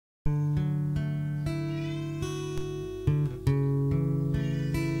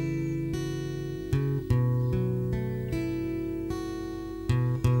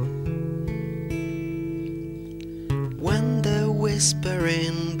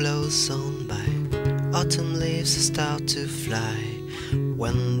autumn leaves start to fly,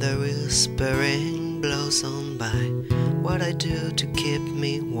 when the whispering blows on by. What I do to keep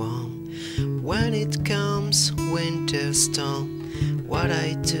me warm, when it comes winter storm. What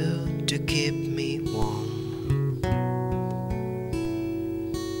I do to keep me warm.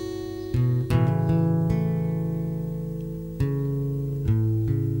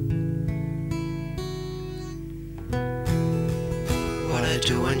 What I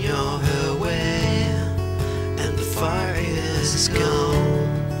do when you're away and the fire is gone,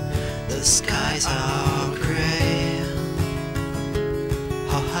 the skies are grey.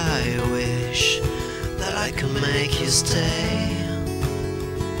 How I wish that I could make you stay.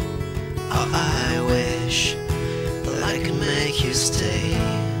 How I wish that I could make you stay.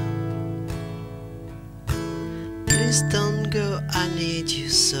 Please don't go, I need you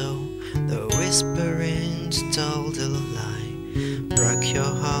so. The whispering told a lie, broke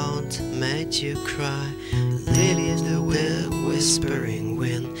your heart, made you cry. Lily the whispering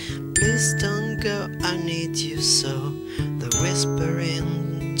wind. Please don't go, I need you so. The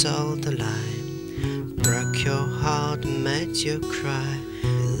whispering told a lie, broke your heart, made you cry.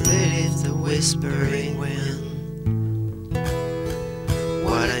 Lily the whispering wind.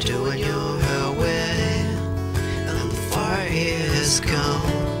 What I do when you're away and the fire is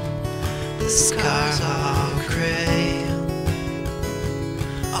gone, the skies are grey.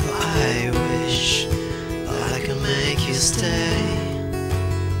 Oh, I wish that I could make you stay.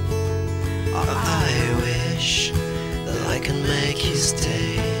 Oh, I wish that I can make you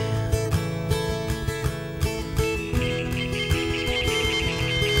stay.